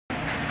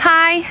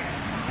Hi.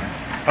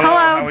 Hello.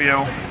 How are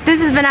you?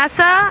 This is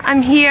Vanessa.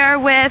 I'm here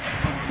with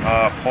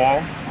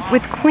Paul.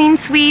 With Clean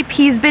Sweep.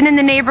 He's been in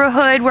the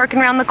neighborhood working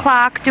around the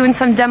clock, doing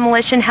some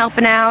demolition,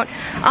 helping out.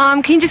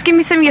 Can you just give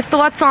me some of your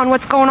thoughts on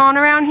what's going on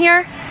around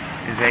here?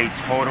 It's a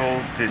total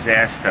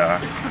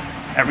disaster.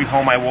 Every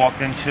home I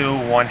walked into,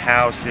 one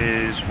house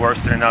is worse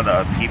than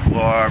another. People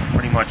are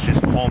pretty much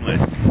just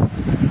homeless.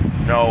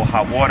 No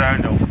hot water,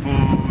 no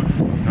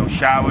food, no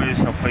showers,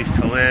 no place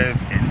to live.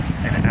 It's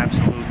an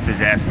absolute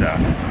disaster.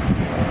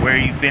 Where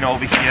you've been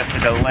over here for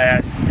the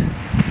last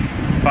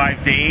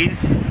 5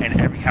 days, and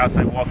every house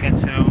I walk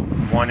into,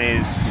 one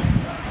is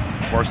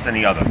worse than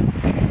the other.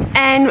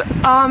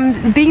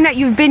 And being that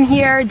you've been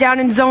here down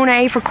in Zone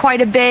A for quite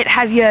a bit,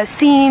 have you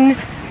seen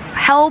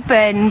help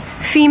and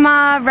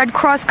FEMA, Red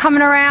Cross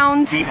coming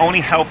around? The only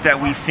help that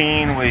we've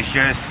seen was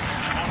just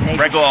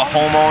regular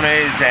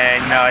homeowners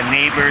and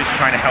neighbors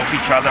trying to help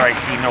each other. I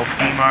see no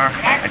FEMA,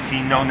 I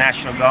see no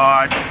National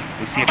Guard,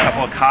 we see a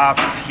couple of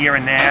cops here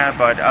and there,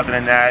 but other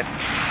than that,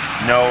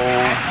 no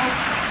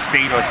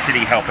state or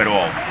city help at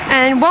all.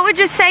 And what would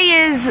you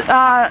say is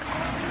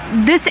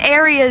this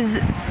area's,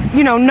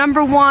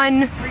 number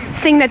one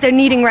thing that they're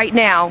needing right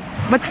now?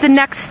 What's the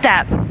next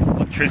step?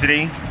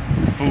 Electricity,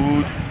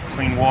 food,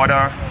 clean water,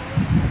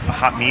 a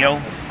hot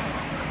meal.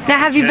 Now,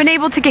 have you been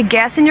able to get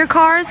gas in your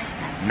cars?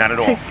 Not at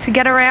all. To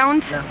get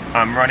around?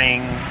 I'm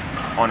running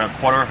on a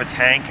quarter of a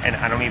tank, and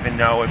I don't even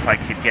know if I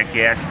could get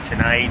gas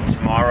tonight,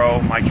 tomorrow.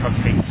 My truck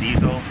takes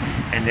diesel,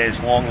 and there's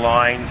long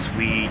lines.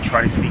 We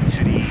try to speak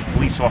to the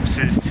police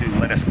officers to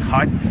let us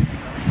cut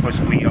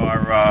because we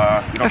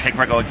don't take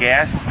regular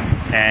gas,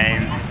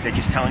 and they're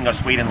just telling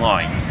us wait in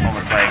line,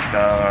 almost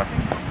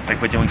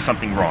like we're doing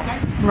something wrong.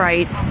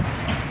 Right.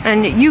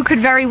 And you could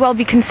very well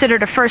be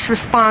considered a first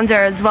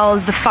responder as well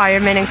as the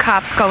firemen and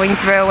cops going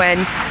through,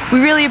 and we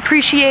really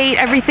appreciate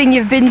everything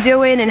you've been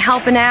doing and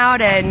helping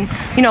out, and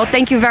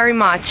thank you very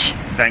much.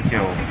 Thank you.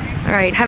 All right.